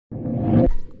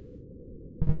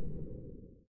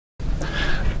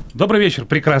Добрый вечер,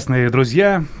 прекрасные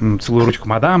друзья. Целую ручку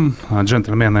мадам,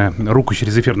 джентльмены, руку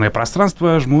через эфирное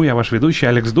пространство. Жму, я ваш ведущий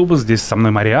Алекс Дубас, здесь со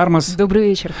мной Мария Армас. Добрый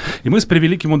вечер. И мы с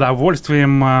превеликим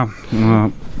удовольствием...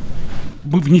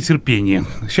 Мы в нетерпении.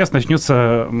 Сейчас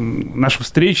начнется наша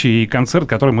встреча и концерт,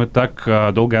 который мы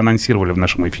так долго анонсировали в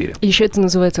нашем эфире. Еще это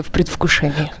называется «В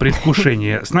предвкушении».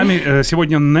 Предвкушение. С нами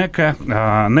сегодня Nneka.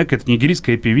 Nneka — это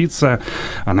нигерийская певица.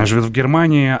 Она живет в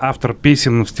Германии. Автор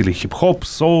песен в стиле хип-хоп,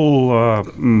 соул.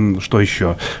 Что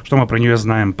еще? Что мы про нее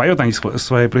знаем? Поет она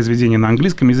свои произведения на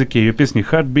английском языке. Ее песни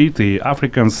 «Heartbeat» и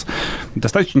 «Africans»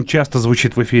 достаточно часто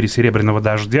звучит в эфире «Серебряного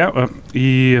дождя».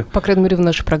 И... По крайней мере, в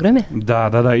нашей программе.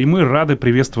 Да. И мы рады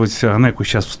приветствовать Nneka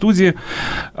сейчас в студии,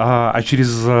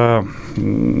 через, в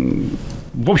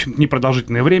общем-то,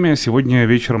 непродолжительное время сегодня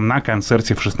вечером на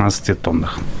концерте в 16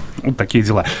 тоннах. Вот такие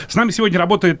дела. С нами сегодня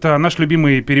работает наш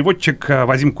любимый переводчик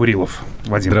Вадим Курилов.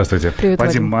 Вадим. Здравствуйте. Привет,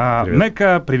 Вадим.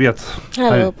 Nneka, привет.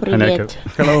 Hello, привет.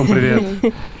 Hello,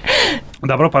 привет.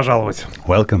 Добро пожаловать.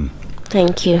 Welcome.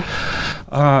 Thank you.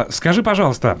 Скажи,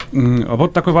 пожалуйста,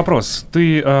 вот такой вопрос.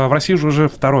 Ты в России уже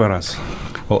второй раз.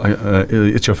 Well,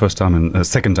 it's your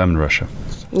second time in Russia.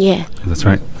 Yeah. That's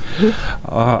right.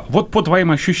 Вот по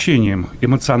твоим ощущениям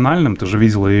эмоциональным, ты же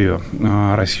видела ее,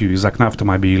 Россию, из окна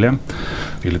автомобиля,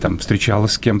 или там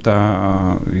встречалась с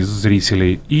кем-то из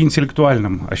зрителей, и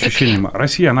интеллектуальным ощущениям,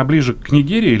 Россия, она ближе к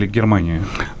Нигерии или к Германии?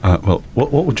 Well,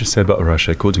 what would you say about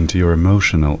Russia according to your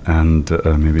emotional and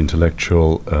maybe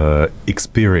intellectual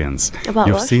experience? About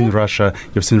You've seen Russia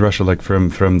like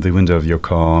from the window of your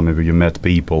car, maybe you met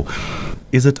people.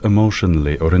 Is it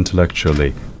emotionally or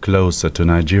intellectually closer to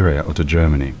Nigeria or to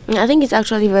Germany? I think it's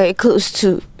actually very close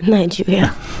to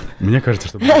Nigeria. Мне кажется,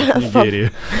 что ближе к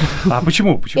Нигерии.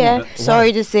 Почему? Yeah,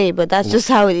 sorry to say, but that's just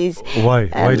how it is. Why?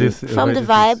 Why do you From the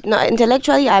vibe, no,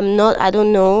 intellectually, I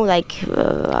don't know, like,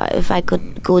 if I could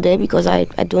go there because I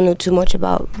don't know too much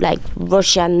about, like,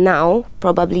 Russia now,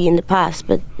 probably in the past,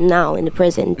 but now, in the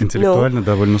present, Интеллектуально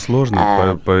довольно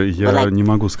сложно, я не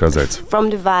могу сказать. From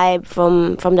the vibe,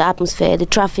 from the atmosphere, the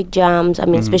traffic jams, I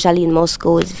mean, especially in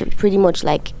Moscow, it's pretty much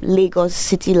like Lagos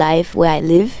city life where I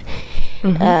live.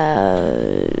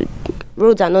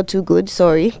 Roads are not too good,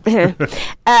 sorry.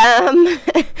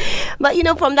 But, you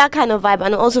know, from that kind of vibe,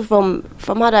 and also from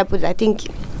how do I put it, I think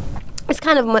it's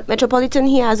kind of metropolitan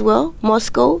here as well.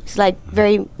 Moscow is like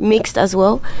very mixed as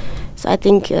well. So I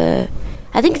think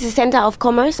it's the center of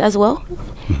commerce as well.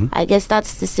 I guess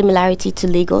that's the similarity to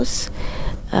Lagos.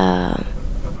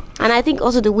 And I think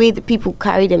also the way the people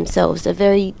carry themselves, they're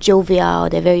very jovial,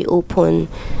 they're very open.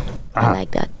 I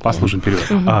like that. Послушаем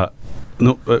перевод.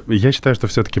 Ну, я считаю, что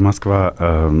все-таки Москва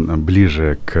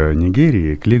ближе к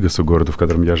Нигерии, к Легосу, городу, в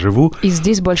котором я живу. И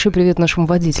здесь большой привет нашим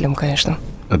водителям, конечно.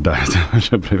 Да,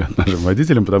 большой привет нашим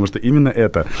водителям, потому что именно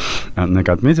это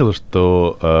Nneka отметила,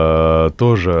 что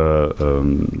тоже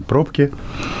пробки,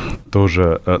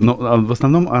 тоже... Но в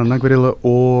основном она говорила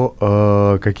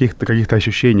о каких-то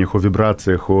ощущениях, о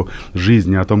вибрациях, о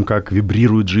жизни, о том, как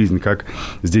вибрирует жизнь, как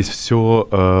здесь все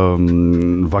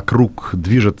вокруг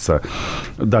движется.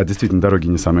 Да, действительно, дороги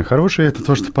не самые хорошие, это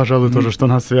то, что, пожалуй, тоже, что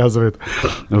нас связывает.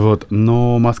 Вот.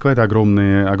 Но Москва — это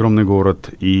огромный город,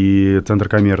 и центр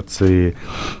коммерции,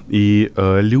 и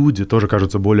люди тоже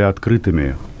кажутся более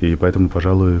открытыми, и поэтому,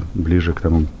 пожалуй, ближе к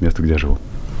тому месту, где я живу,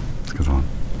 сказала.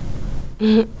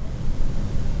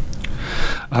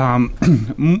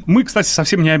 Мы, кстати,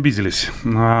 совсем не обиделись,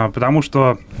 потому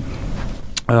что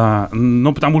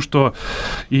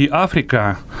и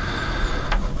Африка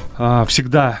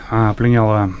всегда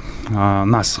пленяла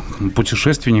нас,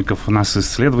 путешественников, нас,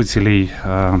 исследователей,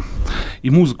 и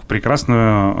музыку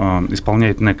прекрасную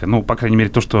исполняет Nneka. Ну, по крайней мере,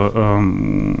 то, что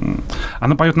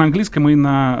она поет на английском и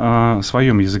на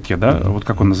своем языке, да? Вот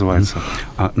как он называется?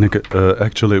 Nneka,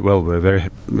 actually, well, we're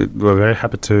very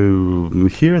happy to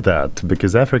hear that,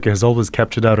 because Africa has always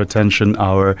captured our attention,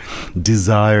 our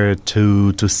desire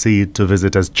to see it, to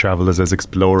visit as travelers, as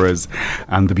explorers,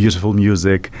 and the beautiful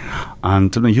music.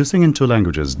 And you sing in two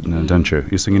languages, don't you?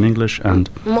 You sing in English and...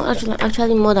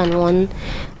 Actually, more than one.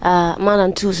 More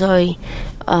than two, sorry.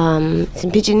 It's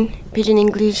in Pidgin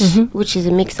English, which is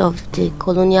a mix of the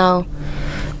colonial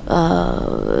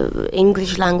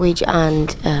English language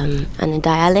and a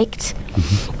dialect.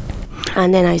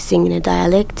 And then I sing in a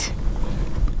dialect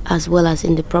as well as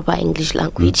in the proper English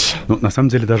language. Ну, на самом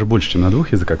деле, даже больше, чем на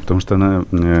двух языках, потому что она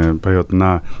поет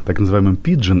на так называемом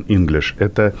Pidgin English.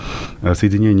 Это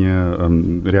соединение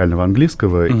реального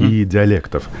английского и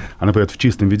диалектов. Она поет в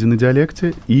чистом виде на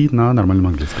диалекте и на нормальном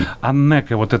английском. А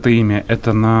Nneka, вот это имя,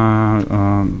 это на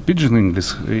Pidgin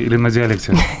English или на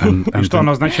диалекте? И что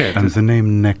оно означает? And the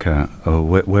name Nneka,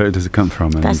 where does it come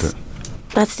from?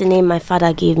 That's the name my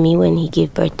father gave me when he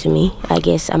gave birth to me, I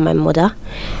guess, and my mother.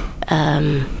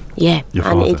 Yeah, Your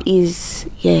and father. it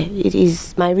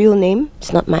is my real name.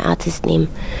 It's not my artist name,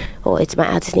 or it's my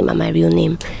artist name and my real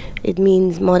name. It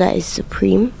means mother is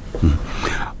supreme.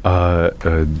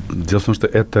 Дело в том, что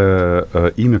это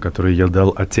имя, которое ей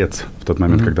дал отец в тот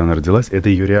момент, когда она родилась. Это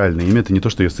ее реальное имя, это не то,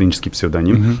 что ее сценический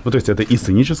псевдоним. Ну, то есть это и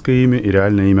сценическое имя, и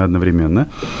реальное имя одновременно.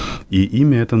 И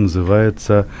имя это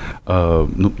называется,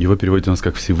 его переводят у нас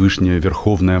как Всевышняя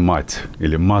Верховная Мать,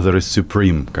 или Mother is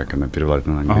Supreme, как она перевела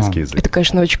это на английский язык. Это,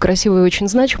 конечно, очень красиво и очень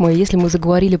значимо. Если мы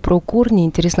заговорили про корни,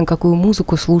 интересно, какую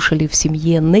музыку слушали в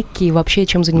семье Nneki и вообще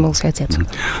чем занимался отец?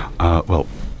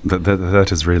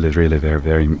 That is really, really very,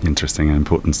 very interesting and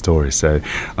important story. So,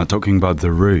 talking about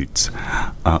the roots,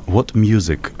 what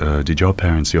music did your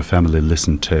parents, your family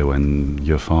listen to, and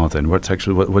your father, and what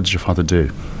did your father do?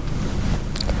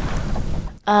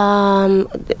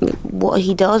 What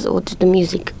he does, or the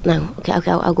music? No, okay,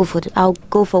 I'll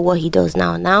go for what he does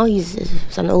now. Now he's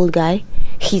an old guy.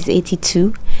 He's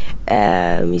 82.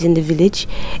 He's in the village.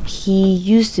 He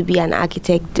used to be an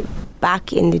architect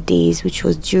back in the days, which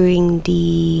was during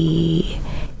the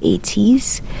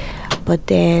 80s, but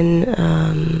then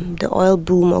the oil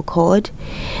boom occurred,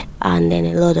 and then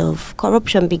a lot of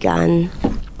corruption began,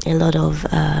 a lot of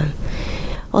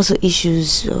also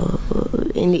issues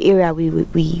in the area we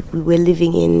were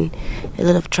living in, a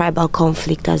lot of tribal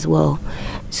conflict as well.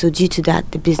 So due to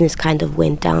that, the business kind of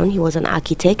went down. He was an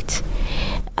architect.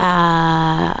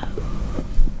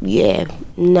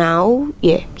 Now,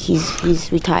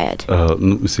 he's retired.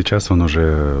 Сейчас он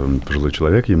уже пожилой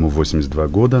человек, ему 82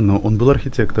 года, но он был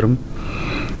архитектором.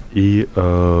 И в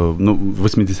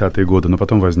 80-е годы, но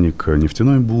потом возник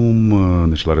нефтяной бум,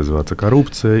 начала развиваться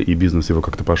коррупция, и бизнес его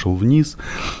как-то пошел вниз.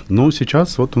 Но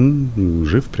сейчас вот он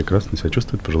жив, прекрасно себя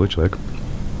чувствует, пожилой человек.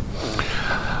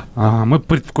 Мы в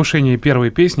предвкушении первой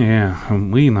песни,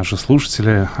 мы, наши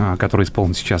слушатели, которые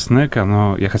исполнит сейчас Nneka,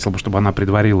 но я хотел бы, чтобы она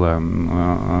предварила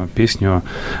песню,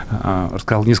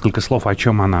 рассказала несколько слов, о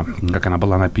чем она, как она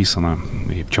была написана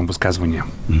и в чем высказывание.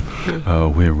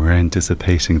 We're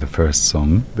anticipating the first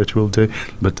song that we'll do,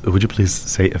 but would you please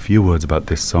say a few words about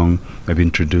this song, maybe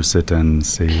introduce it and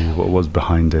say what was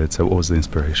behind it, so what was the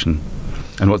inspiration?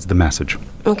 And what's the message?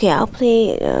 Okay,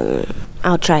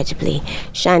 I'll try to play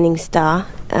Shining Star.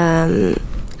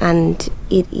 And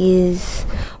it is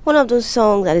one of those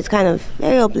songs that is kind of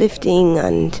very uplifting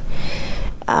and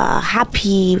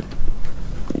happy.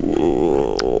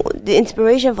 The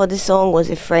inspiration for this song was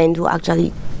a friend who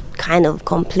actually kind of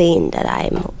complained that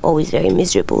I'm always very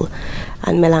miserable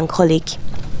and melancholic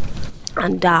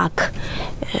and dark.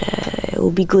 It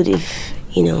would be good if,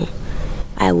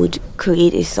 I would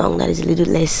create a song that is a little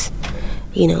less,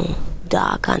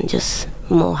 dark and just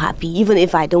more happy, even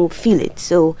if I don't feel it.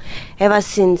 So ever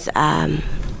since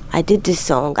I did this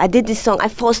song, I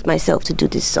forced myself to do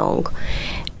this song.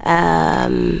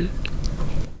 In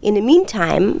the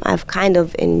meantime, I've kind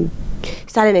of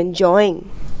started enjoying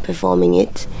performing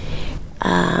it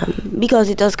because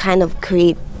it does kind of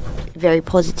create a very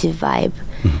positive vibe.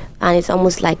 And it's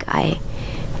almost like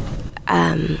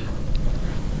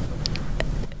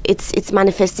it's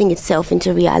manifesting itself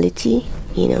into reality.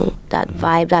 That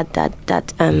vibe,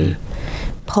 that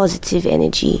positive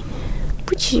energy,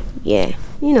 which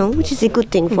is a good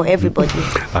thing for everybody.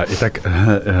 Итак,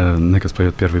 Nneka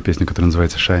споет первую песню, которая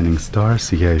называется Shining Star,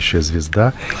 «Сияющая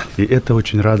звезда». И это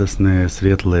очень радостная,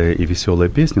 светлая и веселая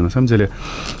песня. На самом деле,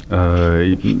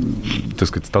 так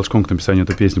сказать, толчком к написанию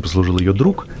этой песни послужил ее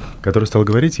друг, который стал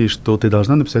говорить ей, что ты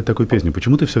должна написать такую песню.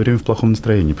 Почему ты все время в плохом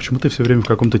настроении? Почему ты все время в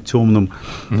каком-то темном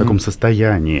таком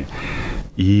состоянии?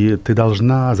 И ты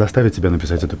должна заставить себя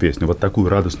написать эту песню, вот такую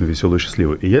радостную, веселую,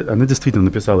 счастливую. И она действительно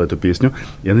написала эту песню,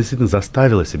 и она действительно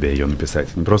заставила себя ее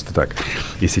написать, не просто так.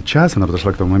 И сейчас она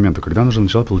подошла к тому моменту, когда она уже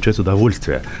начала получать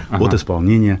удовольствие от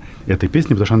исполнения этой песни,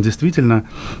 потому что она действительно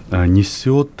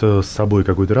несет с собой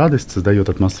какую-то радость, создает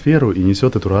атмосферу и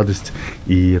несет эту радость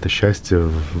и это счастье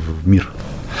в мир.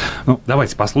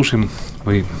 Давайте послушаем,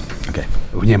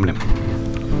 внемлем.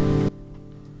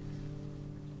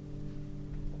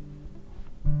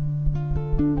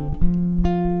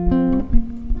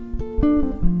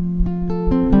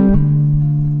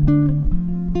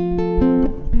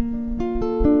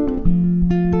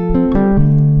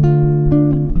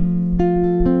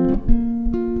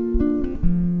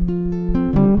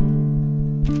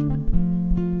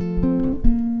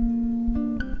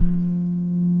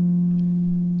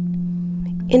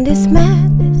 In this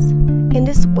madness, in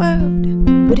this world,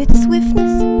 with its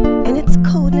swiftness and its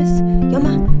coldness, you're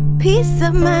my peace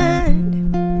of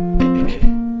mind.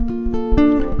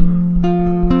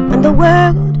 And the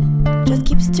world just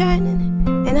keeps turning,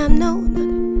 and I know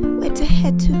not where to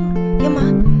head to. You're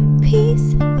my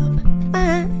peace of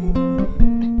mind.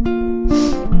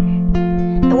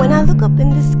 And when I look up in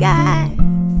the skies,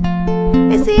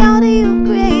 I see all that you've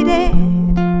created.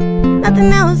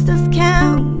 Nothing else does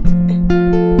count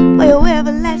for your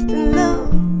everlasting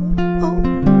love. Oh.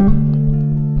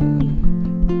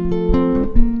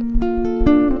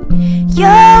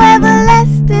 Your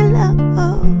everlasting love.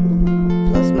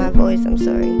 Lost my voice, I'm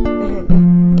sorry.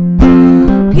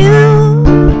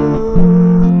 Beautiful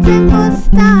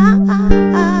star,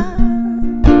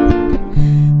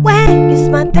 when you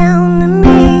smile down at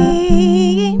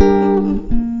me.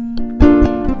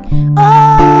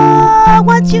 Oh,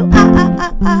 what you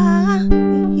are,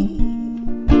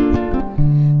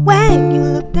 when you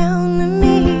look down at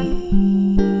me.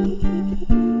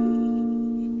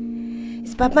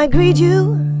 It's about my greed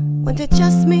you want to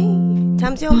trust me.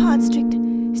 Times your heart's strict,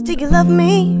 still you love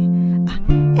me.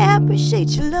 I appreciate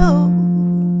your love.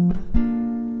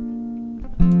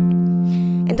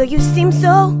 And though you seem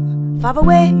so far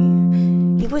away,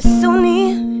 you were so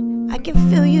near, I can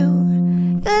feel you.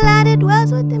 Your light, it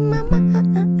was within my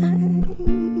mind.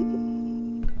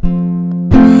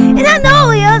 And I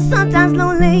know you're sometimes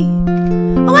lonely.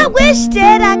 Oh, I wish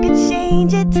that I could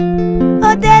change it.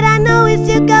 All that I know is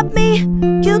you got me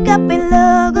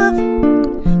love.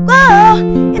 Whoa,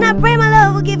 and I pray my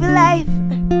love will give you life,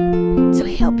 to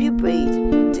help you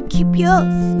breathe, to keep your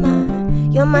smile.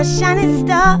 You're my shining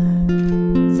star,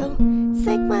 so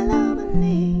take my love and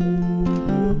leave.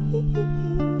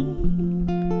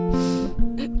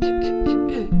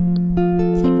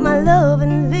 Take my love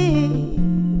and leave.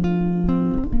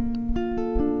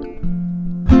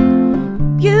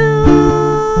 Beautiful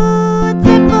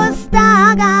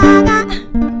star,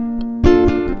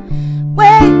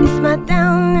 when you smile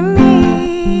down at me.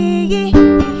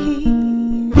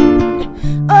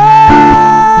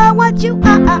 Oh, what you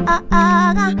are,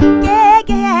 yeah,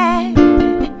 yeah.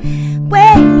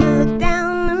 When you look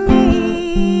down at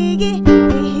me,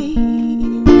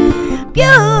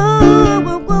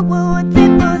 beautiful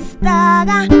star,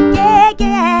 yeah,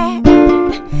 yeah.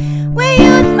 When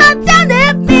you smile down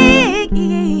at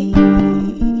me,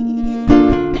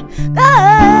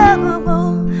 oh,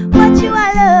 what you I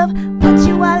love, what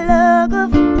you I love.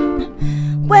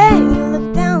 When you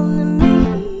look down at me,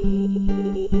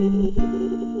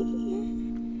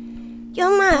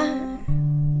 you're my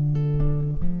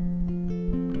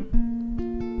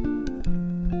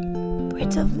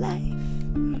breath of life.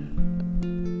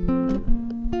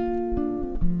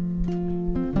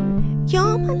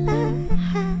 You're my light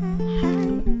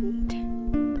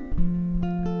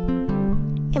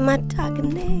in my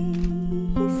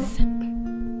darkness.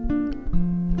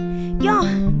 You're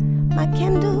my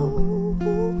candle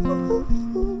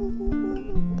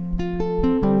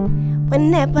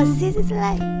when never sees its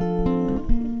light.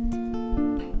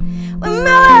 When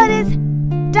my world is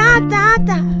dark, dark,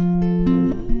 dark,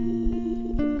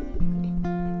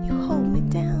 you hold me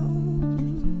down.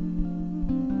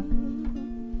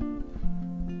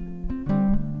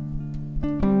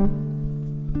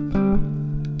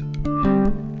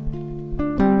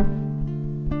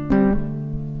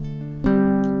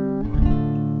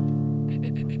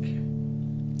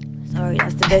 Sorry,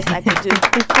 that's the best I could do.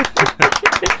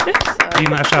 И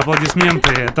наши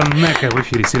аплодисменты. Это Nneka в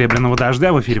эфире «Серебряного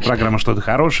дождя», в эфире программа «Что-то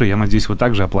хорошее». Я надеюсь, вы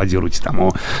также аплодируете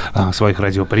тому своих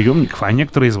радиоприемников, а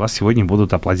некоторые из вас сегодня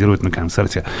будут аплодировать на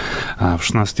концерте в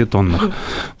 16 тоннах.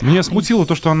 Меня смутило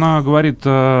то, что она говорит,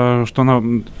 что она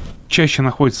чаще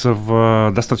находится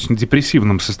в достаточно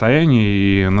депрессивном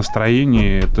состоянии и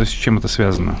настроении. То есть с чем это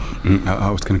связано? I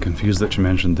was kind of confused that you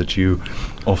mentioned that you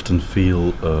often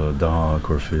feel dark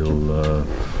or feel low.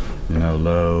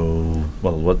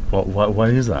 Well, why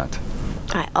is that?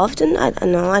 I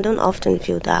don't often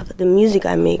feel dark. The music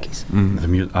I make is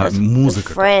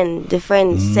музыка. The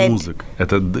friend said. Музыка.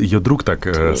 Это ее друг так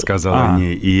сказал о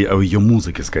ней, и о ее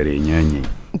музыке скорее, не о ней.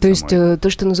 То есть то,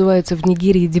 что называется в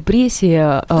Нигерии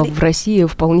депрессия, а в России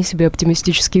вполне себе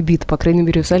оптимистический бит. По крайней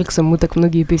мере, с Алексом мы так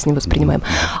многие песни воспринимаем.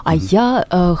 А я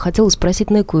хотела спросить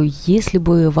Неку, если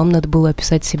бы вам надо было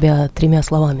описать себя 3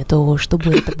 словами, то что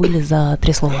бы это были за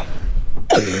 3 слова?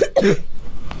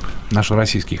 Наши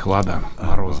российские холода,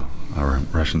 морозы.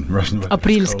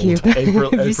 Апрельские,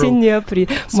 весенние апрель,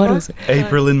 морозы.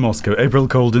 April in Moscow, April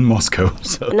cold in Moscow.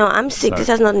 No, I'm sick. This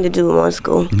has nothing to do with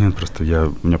Moscow. Нет, просто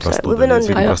у меня простуда.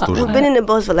 We've been in the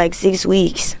bus for like 6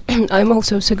 weeks. I'm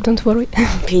also sick, don't worry.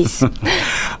 Peace.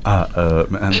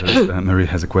 Marie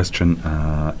has a question.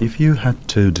 If you had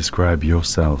to describe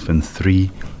yourself in 3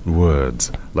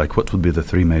 words, like what would be the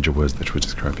 3 major words that would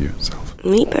describe yourself?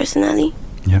 Me personally?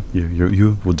 Yeah,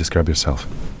 you would describe yourself.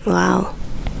 Wow.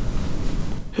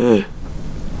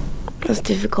 That's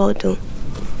difficult too.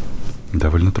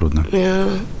 Довольно трудно.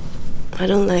 Yeah. I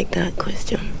don't like that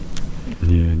question.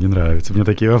 Не нравятся мне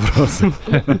такие вопросы.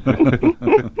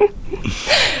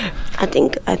 I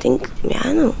think, yeah,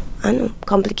 I know.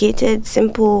 Complicated,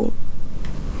 simple.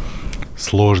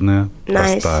 Сложная,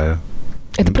 Nice. простая.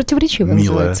 Это противоречиво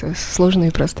Милая. называется. Сложное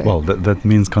и простое. Well, that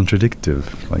means contradictive.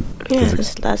 Like, Yeah,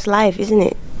 that's life, isn't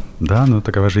it? да, ну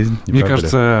такова жизнь. не Мне правда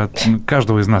ли? кажется,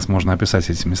 каждого из нас можно описать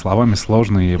этими словами,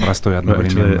 сложный и простой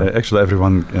одновременно. Actually, every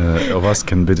one of us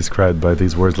can be described by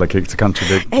these words like it's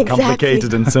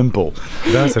complicated and simple.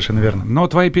 Да, совершенно верно. Но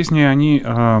твои песни, они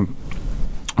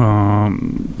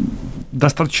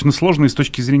достаточно сложные с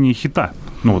точки зрения хита.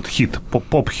 Ну вот хит,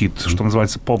 поп-хит, что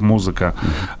называется поп-музыка.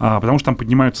 Потому что там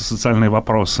поднимаются социальные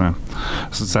вопросы,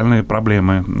 социальные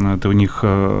проблемы. Ты у них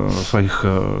в своих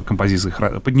композициях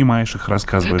поднимаешь их,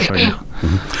 рассказываешь о них.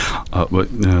 What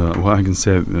I can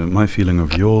say, my feeling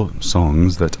of your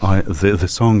songs, that the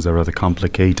songs are rather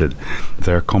complicated.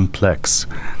 They're complex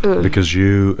because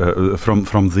you,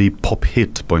 from the pop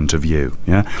hit point of view,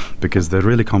 yeah, because they're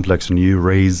really complex and you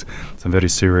raise some very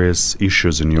serious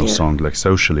issues in your song, like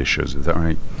social issues. Is that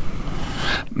right?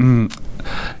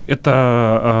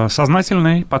 Это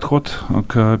сознательный подход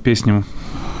к песням.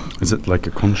 Is it like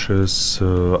a conscious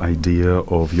idea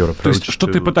of your approach? То есть, что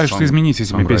ты пытаешься изменить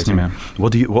этими песнями?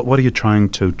 What are you trying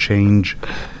to change,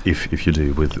 if you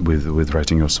do, with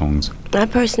writing your songs? I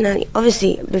personally,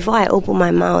 obviously, before I open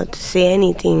my mouth to say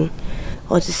anything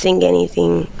or to sing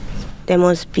anything, there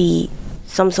must be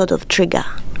some sort of trigger.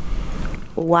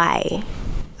 Why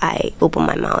I open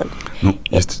my mouth. Ну,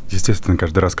 естественно,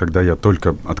 каждый раз, когда я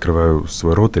только открываю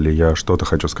свой рот, или я что-то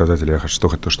хочу сказать, или я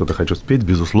что-то хочу спеть,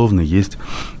 безусловно, есть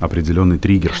определенный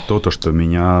триггер, что-то, что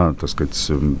меня, так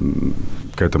сказать,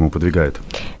 к этому подвигает.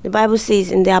 The Bible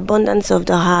says, in the abundance of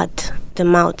the heart, the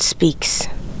mouth speaks.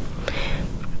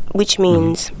 Which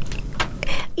means,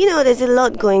 you know, there's a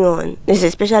lot going on.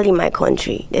 Especially in my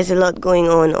country. There's a lot going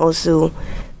on also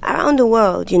around the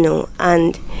world, you know,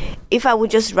 and if I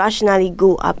would just rationally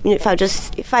go up, if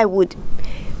I would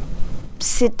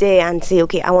sit there and say,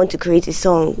 okay, I want to create a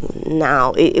song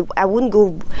now, I wouldn't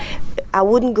go, how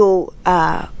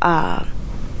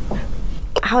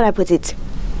would I put it?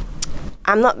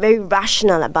 I'm not very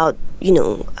rational about, you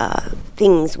know,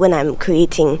 things when I'm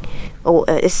creating or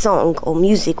a song or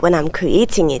music. When I'm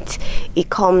creating it, it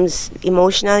comes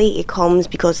emotionally, it comes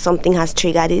because something has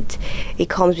triggered it, it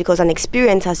comes because an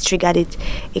experience has triggered it,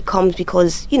 it comes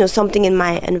because, you know, something in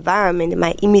my environment, in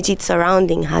my immediate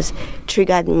surrounding has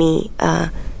triggered me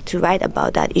to write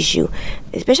about that issue,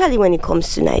 especially when it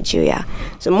comes to Nigeria.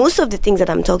 So most of the things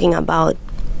that I'm talking about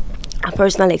are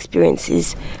personal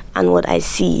experiences and what I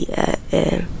see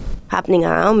happening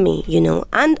around me, you know.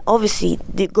 And obviously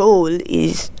the goal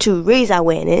is to raise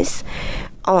awareness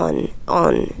on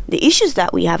the issues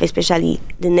that we have, especially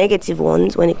the negative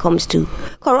ones when it comes to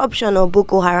corruption or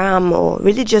Boko Haram or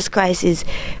religious crisis,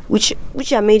 which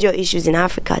are major issues in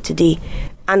Africa today.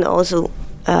 And also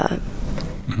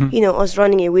you know, us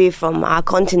running away from our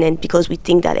continent because we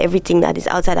think that everything that is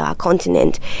outside our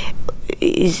continent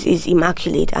is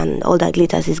immaculate and all that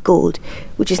glitters is gold,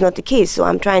 which is not the case. So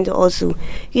I'm trying to also,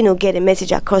 you know, get a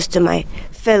message across to my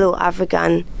fellow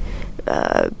African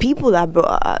people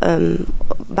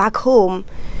back home.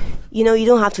 You know, you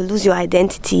don't have to lose your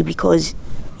identity because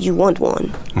you want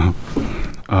one.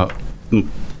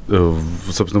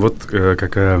 Собственно, вот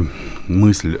какая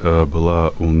мысль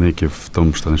была у Неки в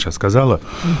том, что она сейчас сказала,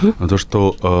 то,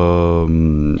 что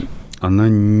она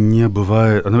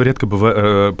редко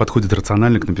подходит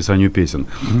рационально к написанию песен.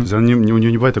 То есть у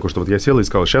нее не бывает такого, что вот я села и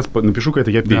сказала, сейчас напишу какая-то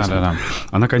я песню. Да.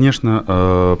 Она,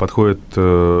 конечно, подходит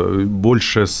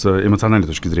больше с эмоциональной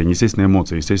точки зрения, естественно,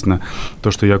 эмоции, естественно,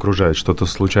 то, что ее окружает, что-то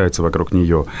случается вокруг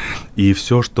нее. И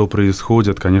все, что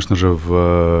происходит, конечно же,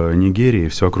 в Нигерии,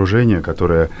 все окружение,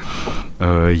 которое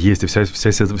есть, и вся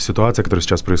ситуация, которая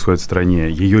сейчас происходит в стране,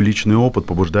 ее личный опыт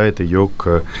побуждает ее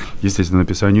к, естественно,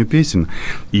 написанию песен.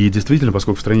 И действительно,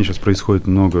 поскольку в стране сейчас происходит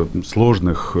много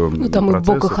сложных там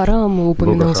процессов. и Боко Харам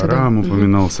упоминался. Боко Харам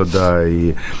упоминался, да.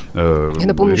 И, я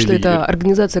напомню, что это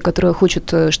организация, которая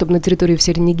хочет, чтобы на территории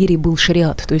всей Нигерии был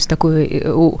шариат, то есть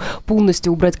такое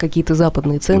полностью убрать какие-то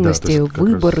западные ценности, да,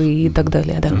 выборы и так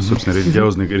далее. Да. Собственно,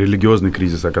 религиозный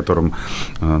кризис, о котором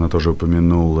она тоже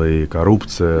упомянула, и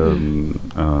коррупция.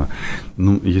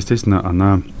 Ну, естественно,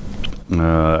 она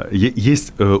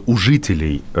есть у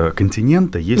жителей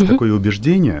континента есть такое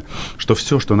убеждение, что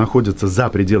все, что находится за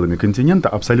пределами континента,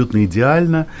 абсолютно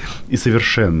идеально и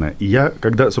совершенно. И я,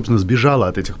 когда, собственно, сбежала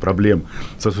от этих проблем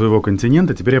со своего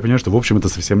континента, теперь я понимаю, что, в общем, это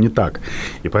совсем не так.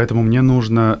 И поэтому мне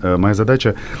нужно, моя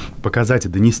задача показать и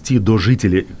донести до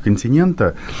жителей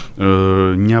континента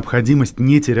необходимость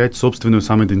не терять собственную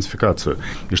самоидентификацию.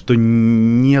 И что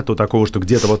нету такого, что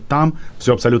где-то вот там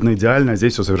все абсолютно идеально, а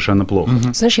здесь все совершенно плохо.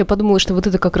 Знаешь, я подумала, что вот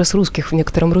это как раз русских в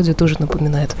некотором роде тоже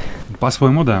напоминает.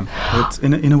 По-своему, да.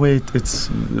 In a way, it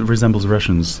resembles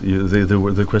Russians.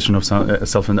 The question of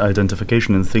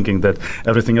self-identification and thinking that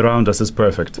everything around us is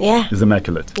perfect, is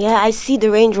immaculate. Yeah, I see the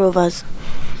Range Rovers.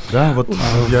 Да, вот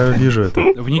я вижу это.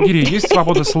 В Нигерии есть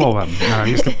свобода слова?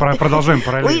 Если продолжаем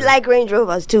параллели. We like Range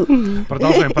Rovers too.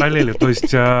 Продолжаем параллели. То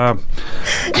есть,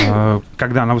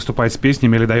 когда она выступает с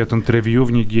песнями или дает интервью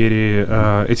в Нигерии,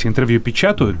 эти интервью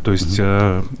печатают? То есть,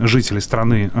 жители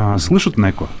страны слышат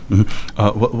Неку?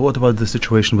 What about the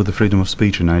situation with the freedom of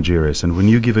speech in Nigeria? And when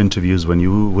you give interviews, when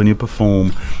you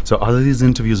perform, so are these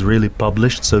interviews really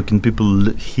published? So can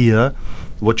people hear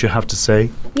what you have to say?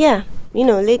 Yeah. You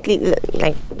know, lately,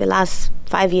 like the last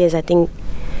 5 years, I think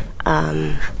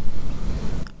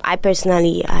I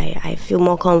personally, I feel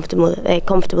more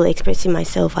comfortable expressing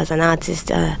myself as an artist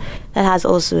that has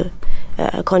also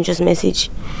a conscious message.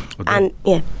 And,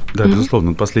 yeah. Да,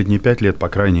 безусловно, последние 5 лет, по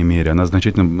крайней мере, она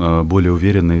значительно более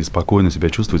уверенно и спокойно себя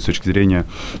чувствует с точки зрения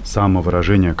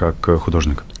самовыражения как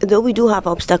художник. Though we do have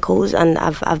obstacles, and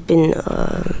I've been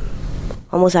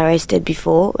almost arrested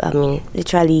before, I mean,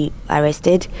 literally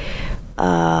arrested,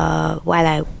 while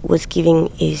I was giving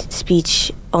a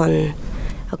speech on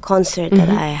a concert that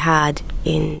I had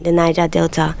in the Niger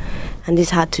Delta, and this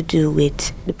had to do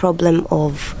with the problem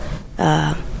of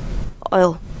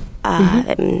oil,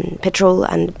 petrol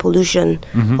and pollution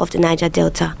of the Niger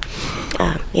Delta.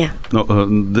 Но,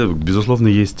 да, безусловно,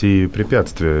 есть и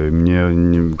препятствия.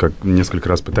 Мне как несколько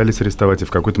раз пытались арестовать, и в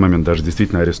какой-то момент даже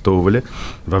действительно арестовывали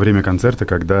во время концерта,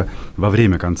 когда во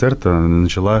время концерта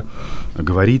начала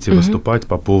говорить и выступать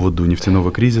по поводу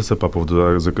нефтяного кризиса, по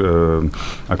поводу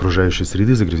окружающей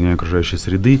среды, загрязнения окружающей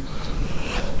среды.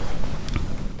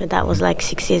 But that was like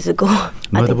 6 years ago.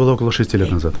 Но это было около 6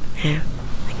 лет назад.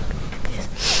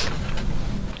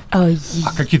 А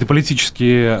какие-то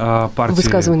политические партии,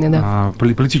 высказывания, да.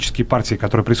 Политические партии,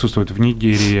 которые присутствуют в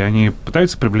Нигерии, они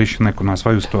пытаются привлечь Неку на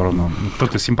свою сторону?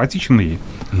 Кто-то симпатичен ей?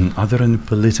 Are there any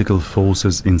political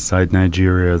forces inside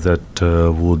Nigeria that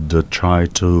would try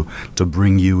to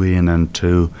bring you in and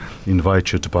to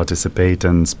invite you to participate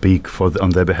and speak on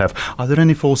their behalf? Are there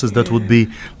any forces that would be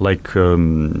like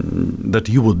that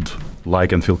you would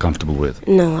like and feel comfortable with?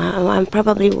 No, I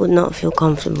probably would not feel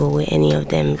comfortable with any of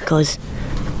them because...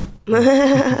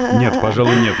 Нет,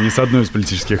 пожалуй, нет, ни с одной из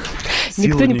политических сил.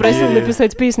 Никто не просил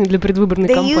написать песню для предвыборной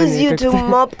кампании. They use you to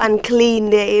mop and clean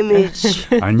their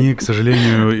image. Они, к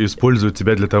сожалению, используют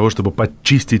тебя для того, чтобы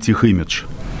подчистить их имидж.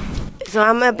 So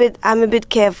I'm a bit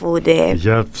careful there.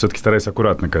 Я все-таки стараюсь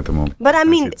аккуратно к этому But I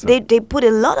mean, относиться. they put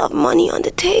a lot of money on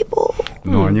the table.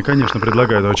 Ну, они, конечно,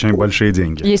 предлагают очень большие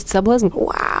деньги. Есть соблазн?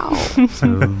 Wow.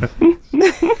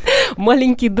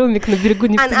 Маленький домик на берегу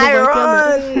And нефтяного I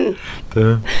океана.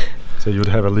 run. So you would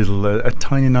have a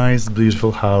tiny, nice,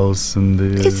 beautiful house.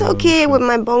 It's okay with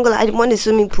my bungalow. I want a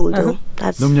swimming pool, though.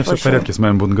 That's Ну, у меня for все в порядке с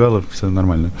моим бунгало, все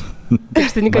нормально. Так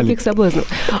что никаких соблазнов.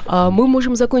 Мы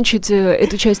можем закончить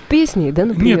эту часть песней, да,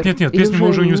 например? Нет, песню мы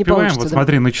уже не успеваем. Вот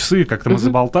смотри, на часы, как-то мы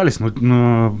заболтались,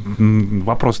 но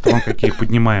вопросы-то вон какие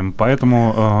поднимаем.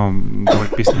 Поэтому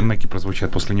песня Неки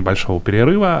прозвучат после небольшого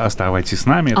перерыва. Оставайтесь с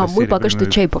нами. А мы пока что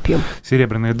чай попьем.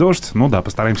 «Серебряный дождь». Ну да,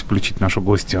 постараемся включить нашу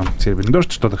гостью. «Серебряный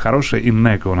дождь», что-то хорошее, и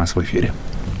Нека у нас в эфире.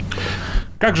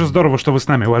 Как же здорово, что вы с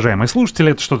нами, уважаемые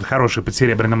слушатели. Это что-то хорошее под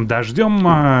 «Серебряным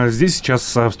дождем». Здесь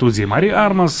сейчас в студии Мария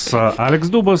Армас, Алекс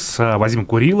Дубас, Вадим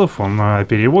Курилов, он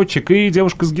переводчик, и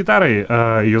девушка с гитарой.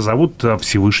 Ее зовут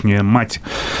Всевышняя Мать.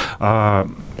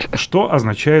 Что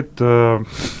означает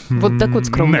вот так вот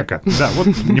скромно. Нека. Да, вот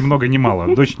ни много ни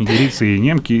мало. Дочь нигерийцы и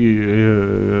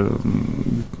немки,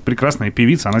 прекрасная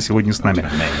певица, она сегодня с нами.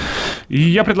 И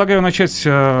я предлагаю начать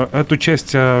эту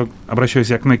часть, обращаюсь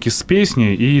я к Неке с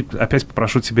песней, и опять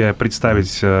попрошу тебя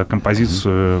представить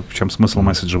композицию, в чем смысл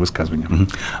месседжа высказывания.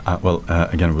 Well,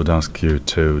 again, we would ask you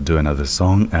to do another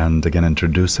song and again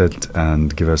introduce it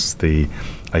and give us the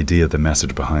idea, the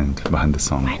message behind the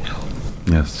song. I know.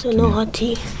 Yes. So no hot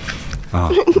tea.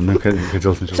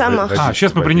 Хотел сначала...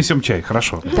 сейчас мы принесем чай,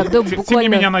 хорошо. Тогда Тем не буквально...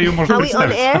 менее, она ее можно Are we on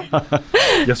представить. air?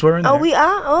 Yes, we're in Oh, there. we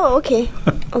are? Oh, okay.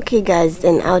 Okay, guys,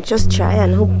 then I'll just try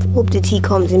and hope the tea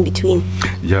comes in between.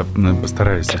 Я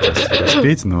постараюсь сейчас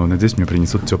успеть, но надеюсь, мне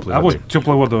принесут теплую А воду. вот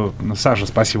теплую воду, Саша,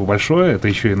 спасибо большое. Это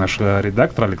еще и наш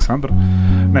редактор Александр.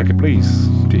 Nneka, please.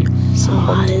 Tea. Some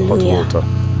hot Hallelujah. water.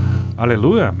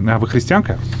 Аллилуйя. А вы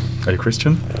христианка? Are you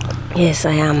Christian? Yes,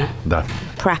 I am Да.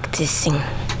 practicing.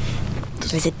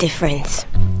 There's a difference.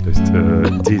 То есть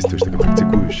действуешь, такая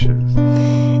практикующая.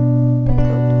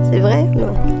 C'est vrai?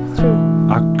 No, it's true.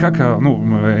 А как,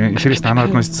 интересно, она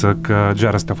относится к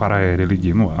Джарастафарай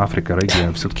религии? Ну, Африка,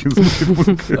 регия, все-таки.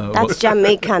 That's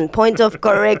Jamaican. Point of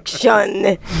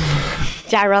correction.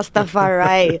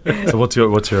 Jarastafari. So what's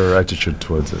your attitude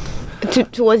towards it?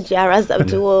 Towards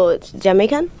towards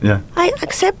Jamaican? Yeah. I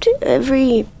accept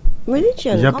every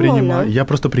religion. Come on now. Я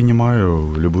просто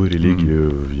принимаю любую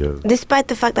религию. Despite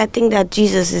the fact I think that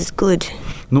Jesus is good.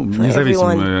 Ну, For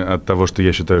независимо everyone. от того, что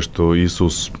я считаю, что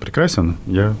Иисус прекрасен,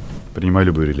 я принимаю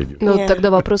любую религию. Ну, Yeah. тогда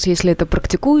вопрос, если это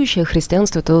практикующее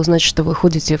христианство, то значит, что вы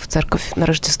ходите в церковь на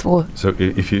Рождество. So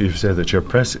if you say that you're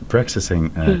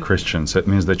practicing Christian, so it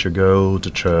means that you go to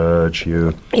church,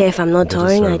 you... Yeah, if I'm not Go to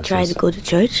touring, I try services. to go to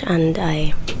church and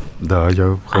Да,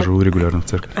 я хожу регулярно в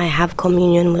церковь. I have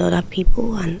communion with other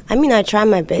people, and I mean I try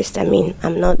my best. I mean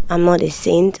I'm not a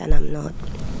saint, and I'm not.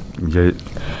 Я,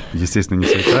 естественно, не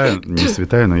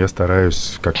святая, но я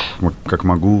стараюсь, как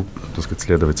могу, так сказать,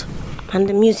 следовать. And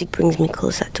the music brings me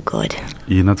closer to God.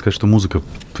 И надо сказать, что музыка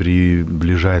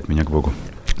приближает меня к Богу.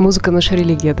 Музыка — наша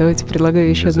религия. Давайте предлагаю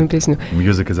еще одну песню.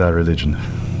 Music is our religion.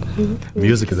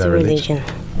 Music is our religion.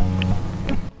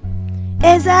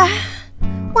 As I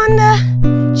wander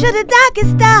through the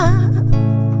darkest dark,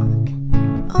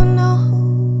 oh no,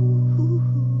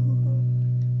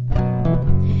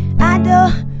 I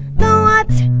don't know what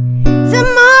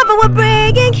tomorrow will bring.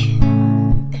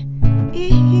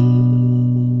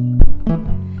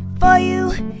 For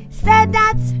you said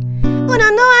that we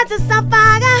don't know how to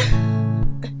suffer.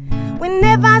 We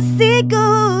never see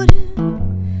good.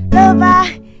 Love,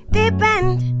 I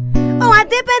depend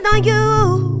on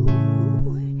you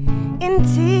in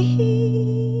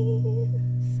tears.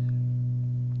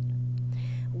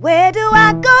 Where do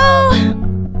I go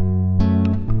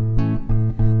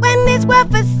when this world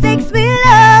forsakes me,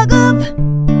 love?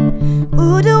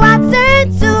 Who do I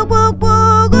turn to?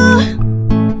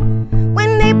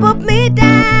 When they put me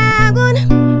down,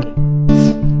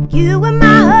 you were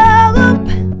my hope.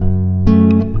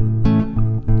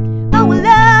 Oh,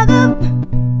 love,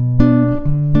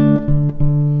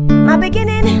 my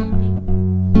beginning,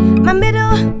 my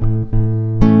middle,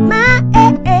 my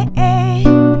end.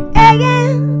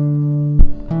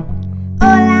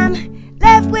 All I'm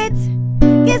left with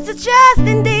is to trust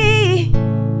in thee.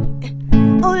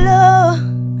 Oh, Lord,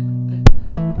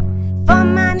 for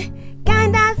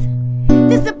mankind has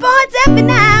disappointed me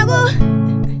now.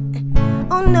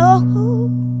 Oh no,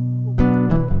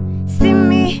 see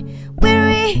me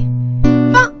weary,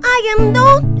 for I am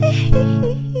lonely.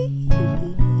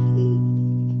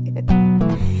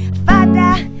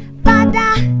 Father,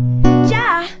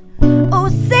 Jah, oh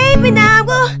save me now,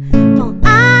 for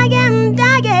I am dying.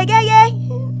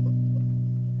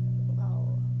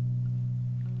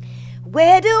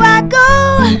 Where do I go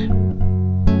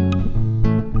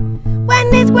when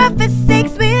this world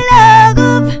forsakes me, love?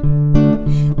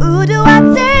 Who do I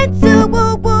turn to?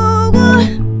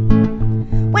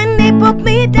 When they put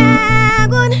me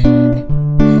down,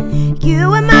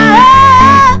 you are my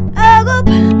hope.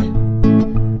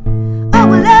 Oh,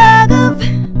 love,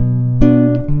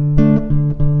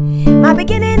 my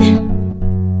beginning,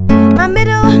 my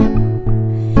middle,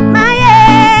 my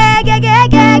end.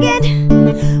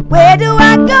 Where do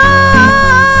I go,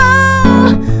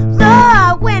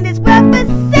 Lord, when this world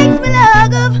forsakes me,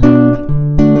 love?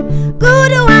 Who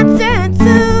do I turn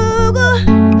to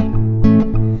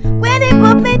when they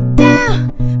put me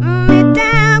down?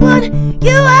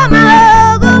 You are my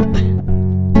hope.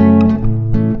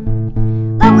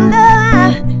 Oh,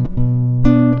 Lord,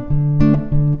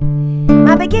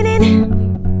 my beginning,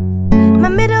 my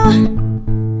middle,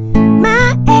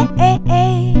 my end.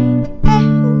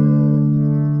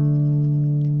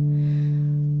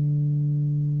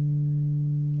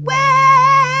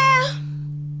 Where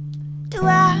do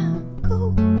I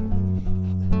go?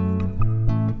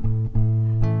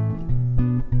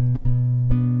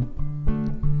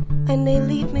 And they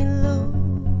leave me low.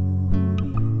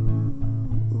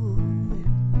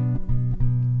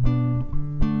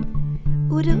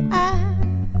 Who do I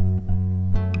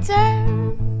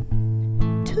turn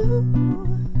to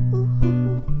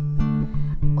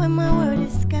when my world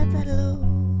cats are low.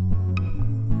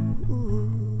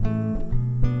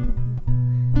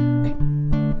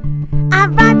 I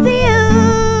brought to you,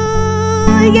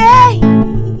 yeah,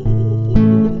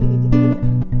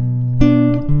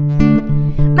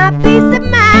 my peace of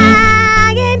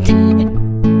mind.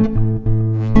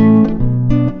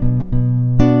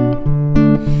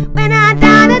 When I'm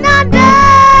down and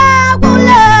under, won't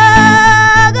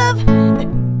love.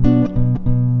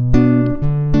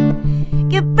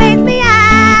 You praise me,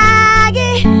 I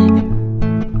get.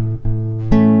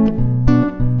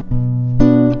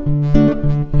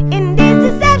 In this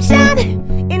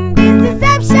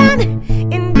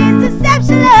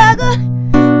deception, Lord,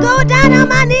 go down on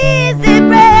my knees and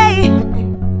pray.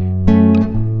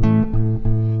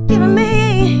 Give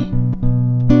me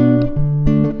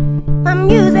my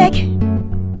music.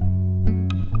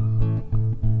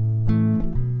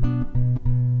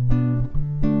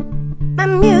 My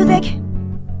music.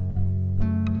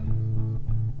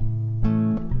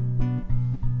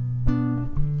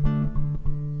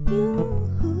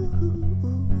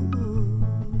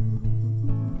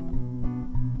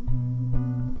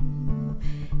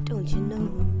 Don't you know?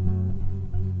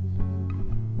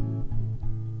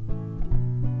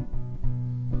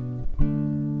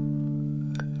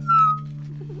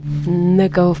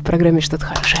 Nneka в программе «Что-то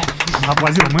хорошее».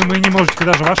 Аплодируем. Мы немножечко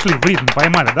даже вошли в ритм,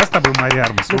 поймали, да, с тобой, Мария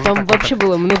Армус? Ну, там вообще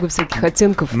было много всяких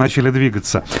оттенков. Начали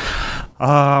двигаться.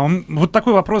 Вот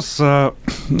такой вопрос.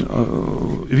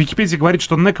 Википедия говорит,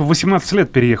 что Nneka в 18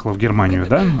 лет переехала в Германию,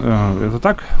 да? Это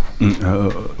так?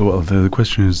 Well, the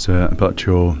question is about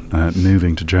your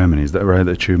moving to Germany. Is that right,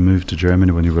 that you moved to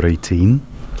Germany when you were 18?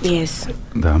 Yes.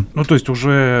 Да. Ну, то есть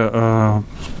уже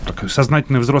такой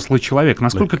сознательный взрослый человек.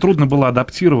 Насколько трудно было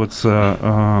адаптироваться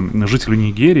жителю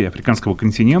Нигерии, африканского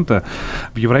континента,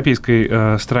 в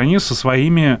европейской стране со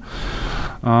своими,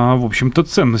 в общем-то,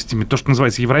 ценностями, то, что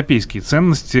называется европейские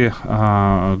ценности,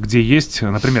 где есть,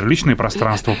 например, личное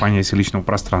пространство, понятие личного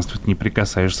пространства, ты не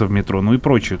прикасаешься в метро, ну и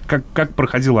прочее. Как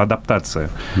проходила адаптация?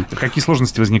 Какие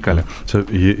сложности возникали? So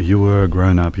you were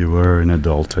grown up, you were an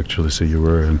adult actually, so you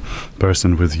were a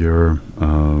person with your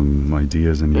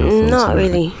ideas and your thoughts. Not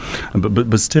really.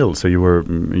 But still, so you were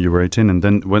 18, and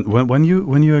then when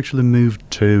you actually moved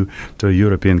to a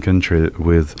European country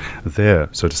with their,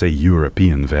 so to say,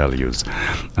 European values,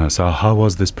 so how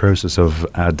was this process of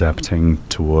adapting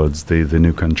towards the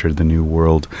new country, the new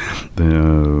world?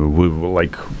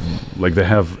 Like they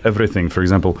have everything, for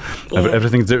example,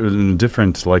 everything's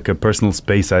different, like a personal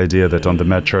space idea that on the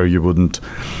metro you wouldn't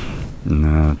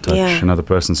touch another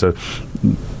person. So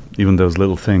even those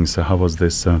little things. So how was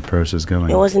this process going?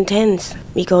 It was intense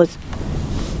because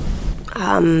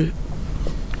up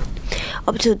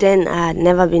till then I had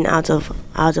never been out of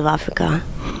Africa,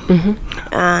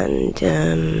 and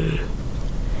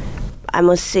I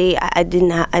must say I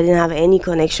didn't have any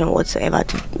connection whatsoever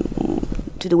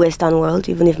to the Western world.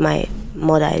 Even if my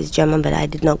mother is German, but I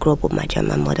did not grow up with my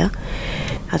German mother.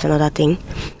 That's another thing.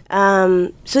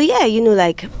 So yeah,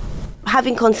 like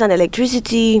having constant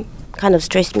electricity kind of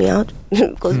stressed me out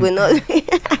because we're not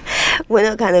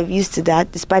kind of used to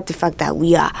that, despite the fact that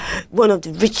we are one of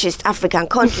the richest African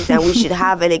countries and we should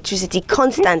have electricity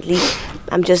constantly.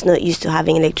 I'm just not used to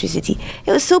having electricity.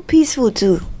 It was so peaceful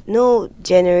too. No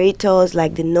generators,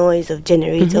 like the noise of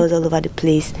generators all over the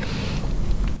place.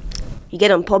 You get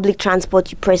on public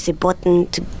transport, you press a button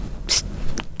to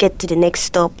get to the next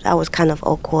stop. That was kind of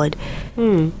awkward.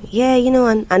 Yeah,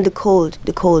 and the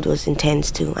cold was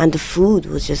intense too, and the food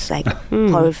was just like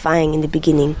horrifying in the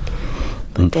beginning.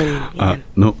 But then, yeah.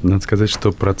 Надо сказать,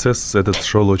 что процесс этот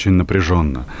шел очень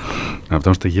напряженно,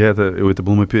 потому что я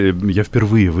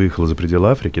впервые выехал за пределы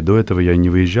Африки. До этого я не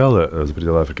выезжала за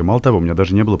пределы Африки. Мало того, у меня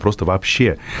даже не было просто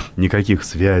вообще никаких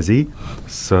связей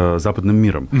с западным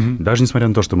миром. Даже несмотря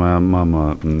на то, что моя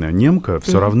мама немка,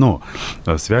 все равно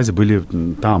связи были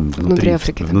там, внутри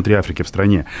Африки, в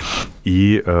стране.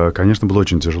 И, конечно, было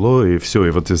очень тяжело, и все.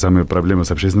 И вот те самые проблемы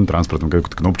с общественным транспортом,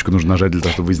 какую-то кнопочку нужно нажать для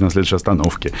того, чтобы выйти на следующей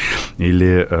остановке.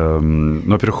 Или,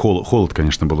 во-первых, холод,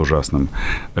 конечно, был ужасным.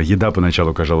 Еда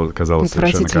поначалу казалась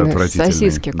совершенно отвратительной.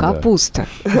 Сосиски, капуста.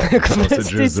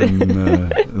 Sausages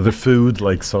and the food,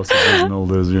 like sausages and all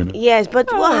those, Yes,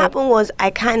 but what happened was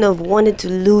I kind of wanted to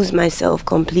lose myself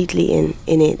completely in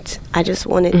it. I just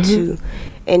wanted to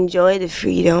enjoy the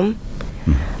freedom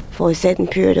for a certain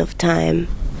period of time,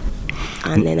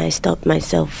 and then I stopped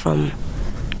myself from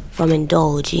from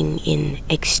indulging in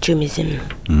extremism.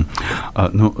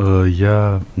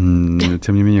 Я,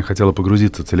 тем не менее, хотела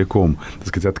погрузиться целиком, так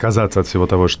сказать, отказаться от всего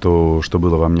того, что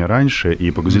было во мне раньше,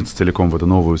 и погрузиться целиком в эту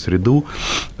новую среду,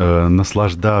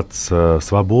 наслаждаться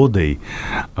свободой,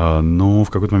 но в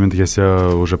какой-то момент я себя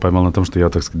уже поймал на том, что я,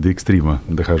 так сказать, до экстрима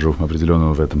дохожу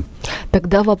определенного в этом.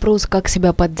 Тогда вопрос, как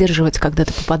себя поддерживать, когда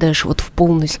ты попадаешь вот в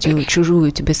полностью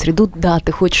чужую тебе среду. Да,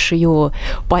 ты хочешь ее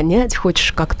понять,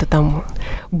 хочешь как-то там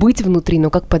быть внутри, но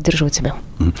как поддерживать себя?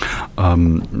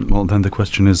 Well, then the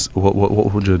question is, what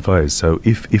would you advise? So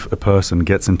if a person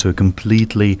gets into a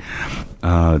completely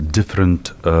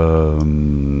different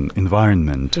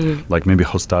environment, like maybe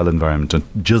hostile environment, or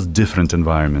just different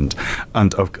environment,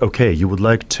 and okay, you would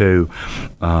like to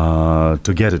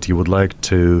get it, you would like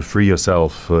to free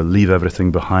yourself, leave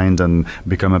everything behind and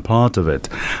become a part of it,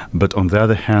 but on the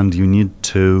other hand, you need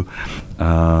to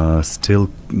still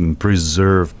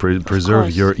preserve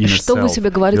your inner Что вы себе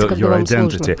говорите, когда your вам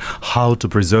identity. сложно? How to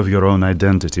preserve your own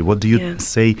identity? What do you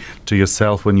say to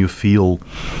yourself when you feel,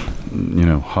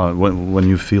 hard, when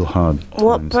you feel hard?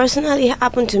 What personally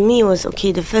happened to me was,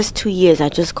 okay, the first 2 years I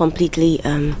just completely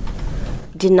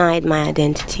denied my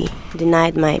identity,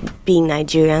 denied my being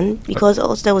Nigerian, because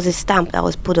also there was a stamp that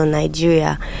was put on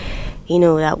Nigeria,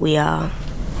 that we are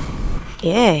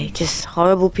just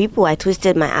horrible people. I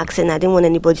twisted my accent. I didn't want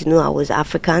anybody to know I was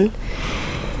African.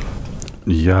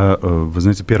 Я, вы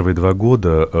знаете, первые 2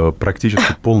 года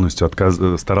практически полностью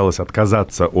старалась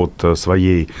отказаться от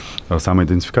своей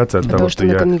самоидентификации, от того, что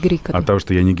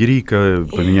я нигерийка,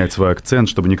 поменять свой акцент,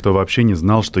 чтобы никто вообще не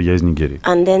знал, что я из Нигерии.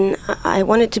 And then I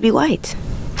wanted to be white.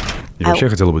 И вообще я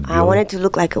хотела быть I белой. wanted to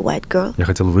look like a white girl. Я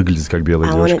хотела выглядеть как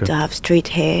белая I wanted девушка. to have straight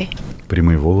hair,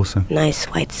 Прямые волосы, nice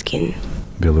white skin.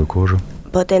 белую кожу.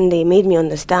 But then they made me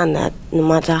understand that no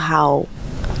matter how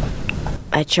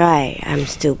I try, I'm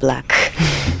still black.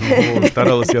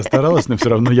 Старалась, но все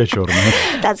равно я черная.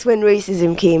 That's when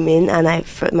racism came in, and I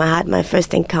had my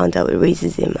first encounter with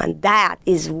racism, and that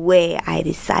is where I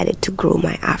decided to grow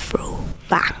my afro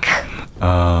back.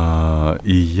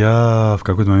 И я в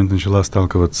какой-то момент начала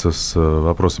сталкиваться с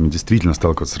вопросами, действительно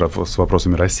сталкиваться с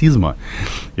вопросами расизма.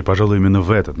 И, пожалуй, именно в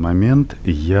этот момент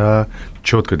я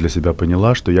четко для себя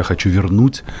поняла, что я хочу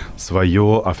вернуть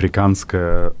свое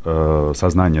африканское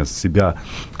сознание, себя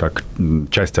как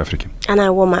часть Африки. And I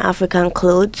wore my African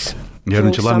clothes. Я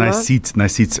начала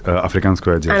носить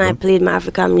африканскую одежду. And I played my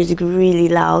African music really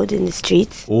loud in the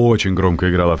streets. Очень громко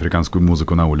играла африканскую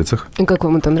музыку на улицах. И как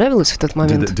вам это нравилось в тот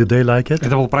момент? Did they like it?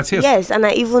 Это был протест? Yes, and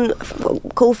I even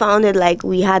co-founded,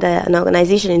 we had an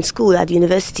organization in school at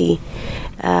university,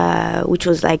 which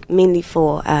was mainly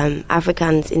for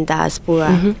Africans in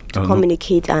diaspora to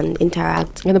communicate and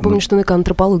interact. Я напомню, что Nneka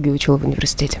антропологию учила в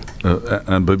университете.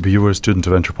 But you were a student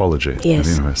of anthropology Yes. at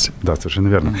the university. Да, совершенно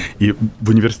верно. И в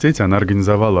университете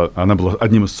она была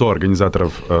одним из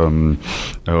соорганизаторов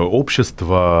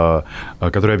общества,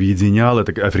 которое объединяло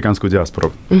африканскую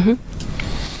диаспору.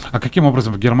 А каким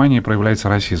образом в Германии проявляется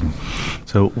расизм?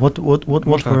 So what were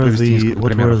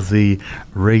the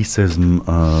racism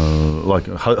like?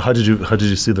 How did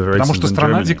you see the racism? Потому что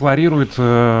страна декларирует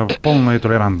полную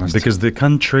толерантность. Because the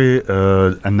country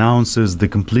announces the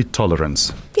complete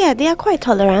tolerance. Yeah, they are quite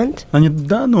tolerant.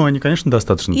 Они, конечно,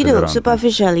 достаточно толерантны.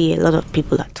 Superficially, a lot of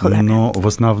people are tolerant. Но в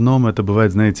основном это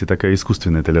бывает, знаете, такая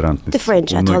искусственная толерантность. The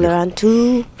French are tolerant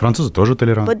too. Французы тоже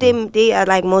толерантны. But they are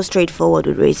more straightforward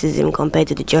with racism compared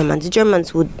to the Germans. The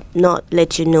Germans would not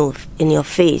let you know in your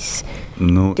face.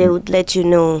 They would let you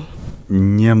know.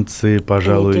 Немцы,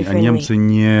 пожалуй, немцы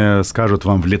не скажут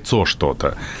вам в лицо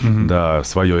что-то, да,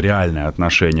 свое реальное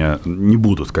отношение не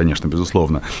будут, конечно,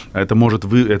 безусловно. Это может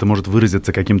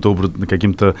выразиться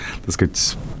каким-то, так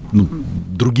сказать,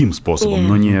 другим способом,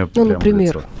 но не прямо в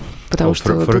лицо. Потому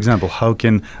что for example, how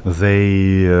can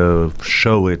they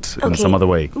show it in some other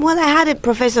way? Well, I had a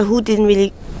professor who didn't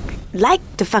really like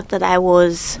the fact that I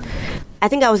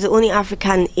think I was the only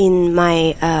African in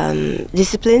my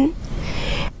discipline.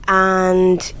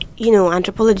 And,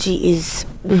 anthropology is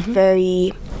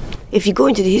very... If you go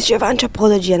into the history of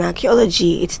anthropology and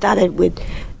archaeology, it started with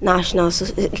National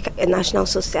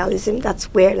Socialism. That's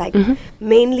where,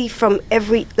 mainly from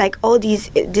all these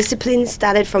disciplines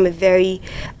started from a very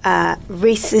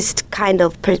racist kind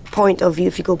of point of view.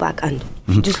 If you go back and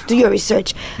just do your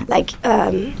research,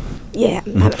 Yeah,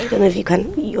 I don't know if you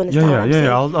understand.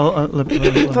 Yeah. I'll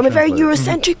From a very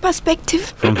Eurocentric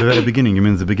perspective. From the very beginning, you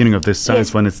mean the beginning of this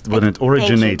science when it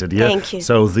originated, yeah? Thank you.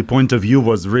 So the point of view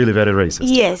was really very racist.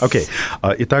 Yes. Okay.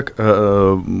 Итак,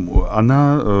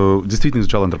 она действительно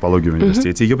изучала антропологию в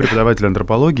университете. Ее преподаватель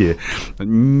антропологии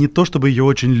не то чтобы ее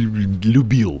очень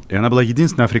любил, и она была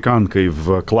единственной африканкой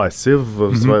в классе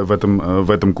в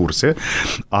этом курсе.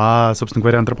 А, собственно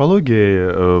говоря,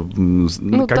 антропология,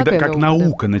 как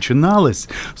наука начиналась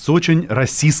с очень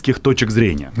расистских точек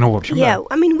зрения. Ну, в общем, yeah,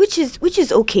 I mean, which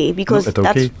is okay, because это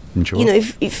that's, okay. Ничего. You know,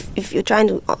 if you're trying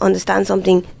to understand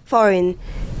something foreign,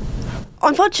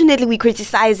 unfortunately, we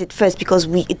criticize it first because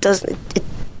we're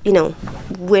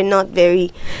not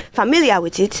very familiar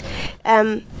with it.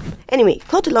 Anyway,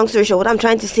 cut a long story short, what I'm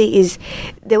trying to say is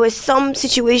there were some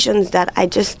situations that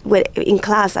in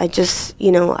class, I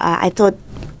thought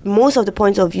most of the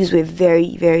points of views were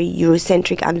very, very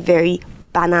Eurocentric and very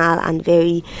banal and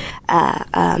very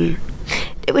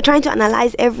they were trying to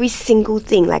analyze every single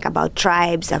thing, like about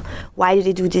tribes and why do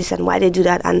they do this and why they do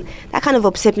that, and that kind of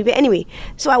upset me. But anyway,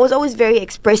 so I was always very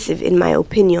expressive in my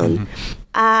opinion.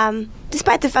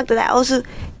 Despite the fact that I also,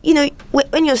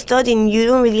 when you're studying,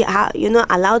 you're not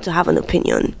allowed to have an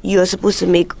opinion. You're supposed to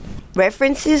make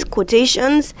references,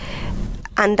 quotations,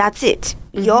 and that's it.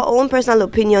 Your own personal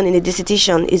opinion in a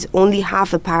dissertation is only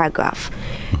half a paragraph,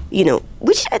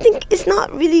 which I think is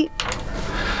not really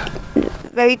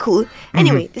very cool.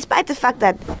 Anyway, despite the fact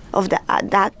that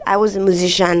I was a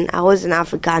musician, I was an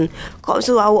African,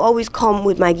 so I would always come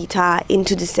with my guitar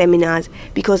into the seminars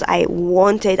because I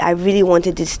really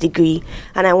wanted this degree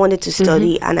and I wanted to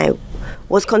study and I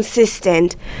was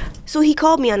consistent. So he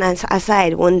called me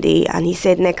aside one day and he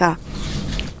said, Nneka,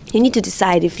 you need to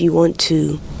decide if you want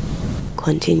to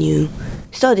continue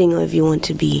studying or if you want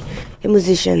to be a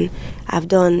musician. I've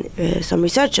done some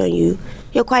research on you.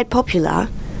 You're quite popular.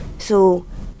 So,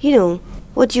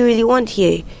 what do you really want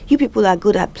here? You people are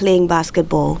good at playing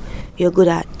basketball. You're good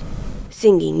at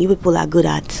singing. You people are good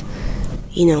at,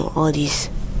 all these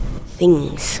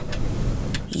things.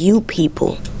 You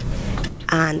people.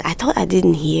 And I thought I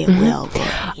didn't hear well.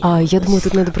 Я думаю,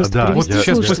 тут надо просто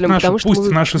перевести слушателям, потому что пусть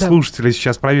наши слушатели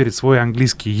сейчас проверят свой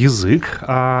английский язык,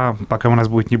 пока у нас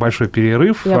будет небольшой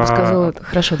перерыв. Я бы сказала,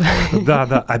 хорошо, да.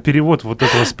 Да, а перевод вот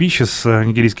этого спича с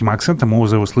нигерийским акцентом мы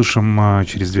уже услышим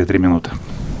через 2-3 минуты.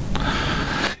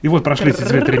 И вот прошли эти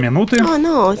 2-3 минуты. Oh,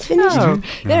 no, it's finished.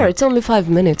 Yeah, it's only 5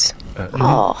 minutes.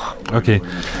 Окей.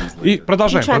 И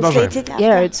продолжаем.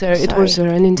 Yeah, it was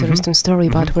an interesting story,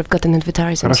 but we've got an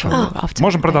advertising. Хорошо.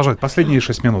 Можем продолжать. Последние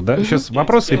 6 минут, да? Сейчас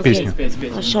вопросы и песни.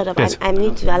 Shut up. I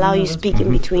need to allow you speak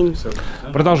in between.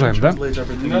 Продолжаем, да?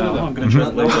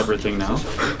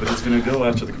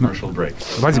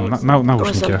 Вадим,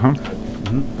 наушники, ага.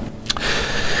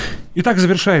 Итак,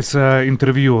 завершается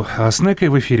интервью с Nnekой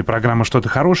в эфире программы «Что-то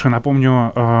хорошее».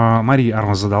 Напомню, Мария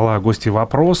Армас задала гости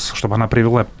вопрос, чтобы она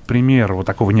привела пример вот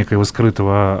такого некоего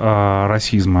скрытого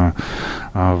расизма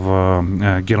в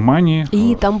Германии.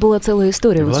 И там была целая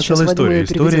история. Была целая история.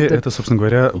 История эта, собственно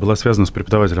говоря, была связана с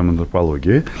преподавателем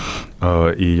антропологии.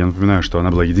 И я напоминаю, что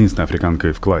она была единственной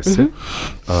африканкой в классе.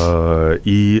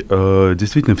 И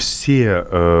действительно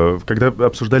когда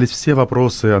обсуждались все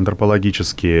вопросы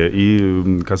антропологические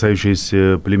и касающиеся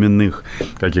племенных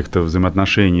каких-то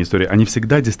взаимоотношений, историй, они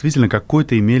всегда действительно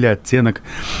какой-то имели оттенок,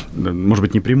 может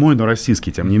быть, не прямой, но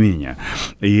российский, тем не менее.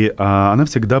 И она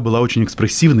всегда была очень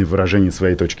экспрессивной в выражении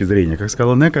своей точки зрения. Как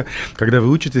сказала Nneka, когда вы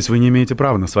учитесь, вы не имеете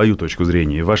права на свою точку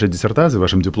зрения. И в вашей диссертации, в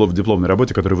вашем дипломной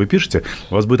работе, которую вы пишете,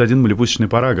 у вас будет один малепусечный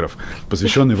параграф,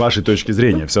 посвященный вашей точке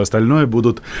зрения. Все остальное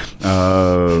будут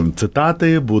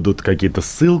цитаты, будут какие-то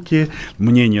ссылки,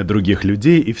 мнения других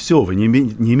людей, и все. Вы не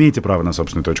имеете права на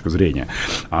собственную точку зрения.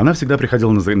 Она всегда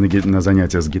приходила на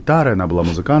занятия с гитарой, она была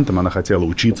музыкантом, она хотела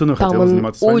учиться, но хотела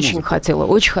заниматься своей музыкой.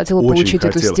 Очень хотела получить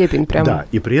эту степень. Прямо. Да,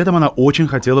 и при этом она очень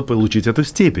хотела получить эту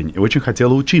степень, и очень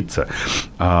хотела учиться.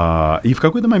 И в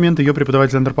какой-то момент ее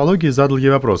преподаватель антропологии задал ей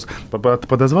вопрос.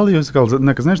 Подозвал ее и сказал: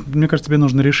 Nneka, знаешь, мне кажется, тебе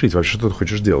нужно решить вообще, что ты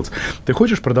хочешь делать. Ты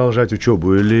хочешь продолжать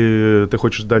учебу или ты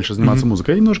хочешь дальше заниматься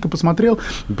музыкой? Я немножко посмотрел,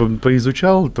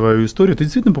 поизучал твою историю, ты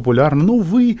действительно популярна. Ну,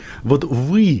 вы,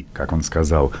 как он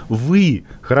сказал, вы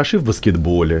хороши в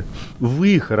баскетболе,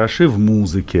 вы хороши в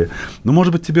музыке. Но,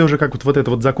 может быть, тебе уже как вот это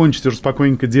вот закончить, уже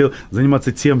спокойненько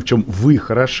заниматься тем, в чем вы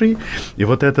хороши. И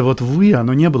вот это вот вы,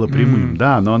 оно не было прямым,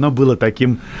 да, но оно было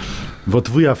таким, вот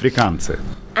вы африканцы.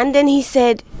 And then he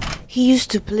said he used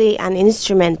to play an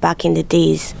instrument back in the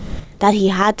days, that he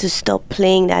had to stop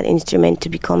playing that instrument to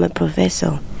become a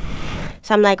professor.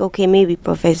 So I'm like, okay, maybe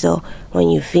professor, when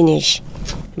you finish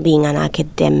being an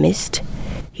academist,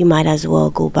 you might as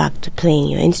well go back to playing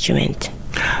your instrument.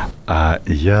 А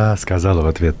я сказала в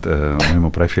ответ моему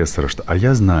профессору, что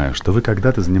я знаю, что вы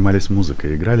когда-то занимались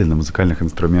музыкой, играли на музыкальных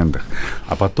инструментах,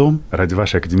 а потом, ради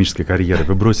вашей академической карьеры,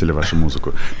 вы бросили вашу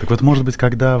музыку. Так вот, может быть,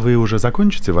 когда вы уже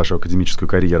закончите вашу академическую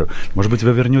карьеру, может быть,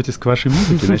 вы вернетесь к вашей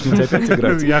музыке и начнете опять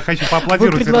играть? Я хочу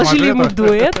поаплодировать этому ответу. Вы предложили ему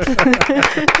дуэт?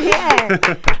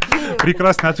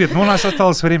 Прекрасный ответ. Ну, у нас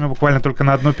осталось время буквально только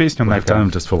на одну песню. We have time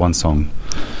just for one song.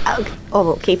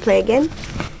 Okay, play again.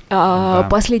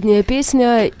 Последняя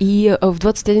песня, и в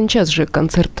 21 час же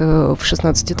концерт в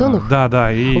 16 тонах.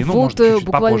 Да, и вот чуть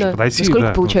буквально, попозже подойти.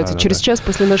 сколько получается? Через час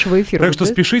после нашего эфира. Так что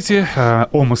спешите.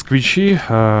 Москвичи,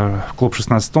 клуб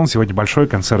 16 тонн, сегодня большой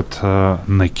концерт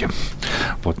Неки.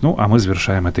 Вот, ну, а мы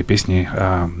завершаем этой песней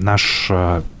наш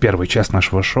первый час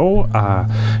нашего шоу, а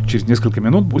через несколько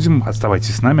минут будем,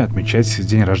 оставайтесь с нами, отмечать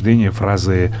день рождения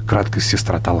фразы «Краткость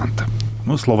сестра таланта».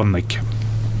 Ну, слово Неки.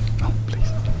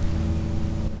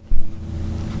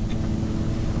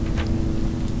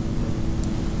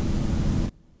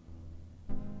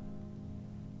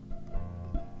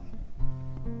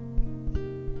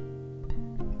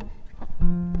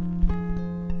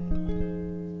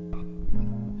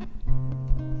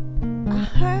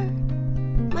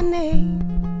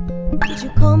 Did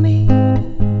you call me?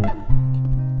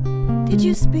 Did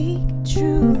you speak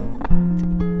truth?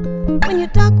 When your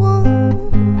dog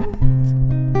wounds,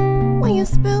 when you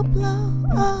spill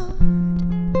blood,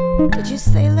 did you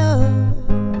say love?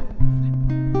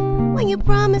 When you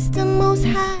promised the Most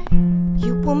High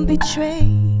you won't betray,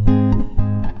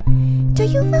 do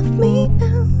you love me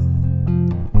now?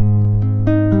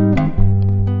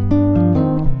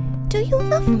 Do you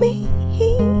love me?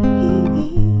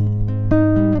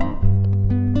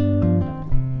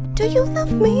 Do you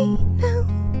love me now?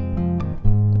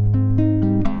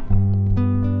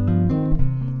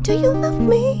 Do you love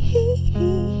me?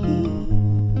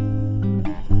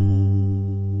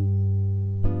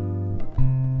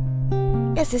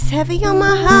 Yes, it's heavy on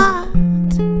my heart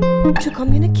to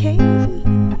communicate.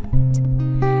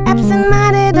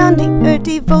 Absent-minded on the earth,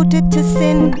 devoted to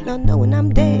sin, not knowing I'm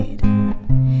dead.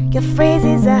 Your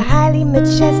phrases are highly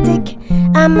majestic.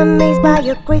 I'm amazed by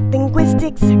your great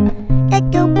linguistics.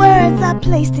 Yet your words are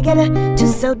placed together to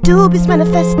sell dubious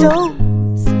manifestos.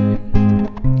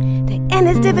 The end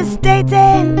is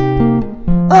devastating.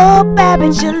 Oh,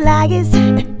 Babbage, you liars.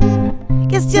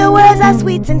 Guess your words are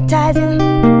sweet and enticing.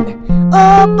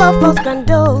 Oh, Buffalo's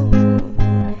condole.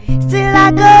 Still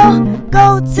I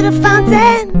go to the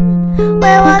fountain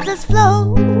where waters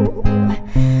flow,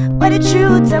 where the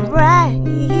truths are bright.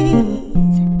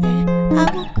 There I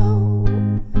will go.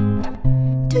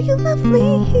 Do you love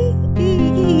me?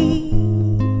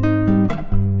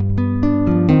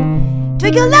 Do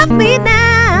you love me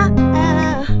now?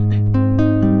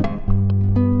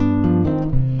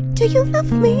 Do you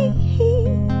love me?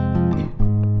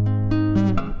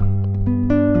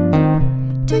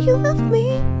 Do you love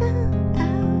me now?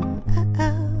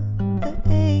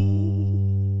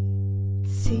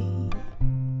 See,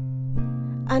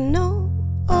 I know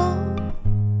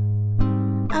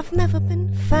I've never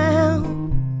been found.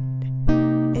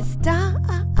 It's dark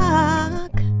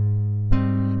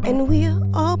and we're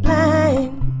all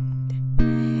blind.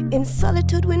 In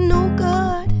solitude we know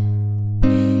God.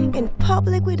 In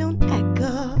public we don't act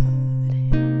God.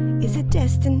 Is it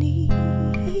destiny?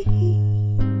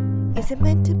 Is it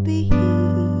meant to be?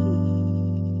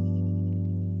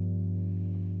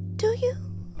 Do you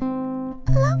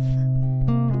love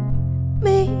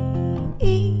me?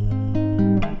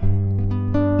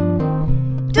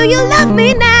 Do you love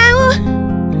me now?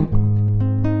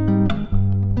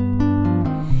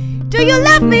 Do you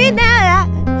love me now?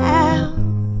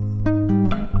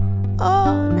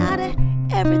 Oh, now that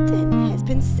everything has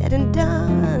been said and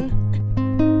done.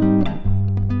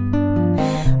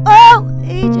 Oh,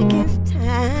 age against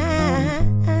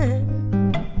time.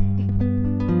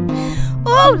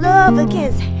 Oh, love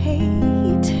against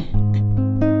hate.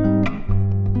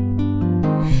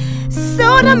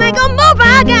 So to make a move,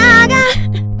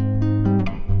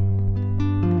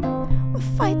 we're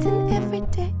fighting every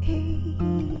day.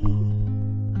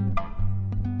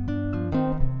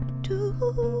 Do you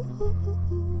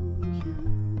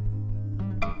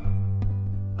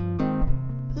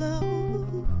love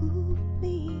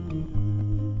me?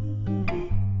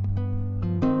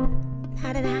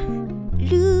 Now that I'm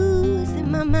losing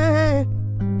my mind,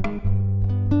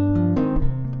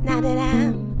 now that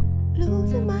I'm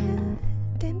losing my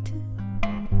identity.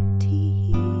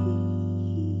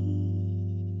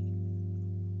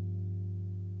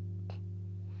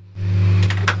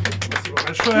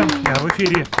 большое. В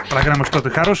эфире программы «Что ты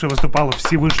хороший» выступала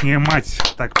Всевышняя Мать.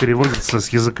 Так переводится с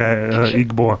языка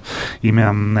игбо имя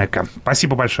Nneka.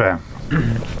 Спасибо большое.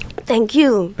 Thank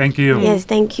you. Thank you. Yes,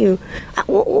 thank you.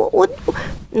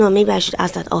 No, maybe I should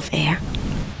ask that off air.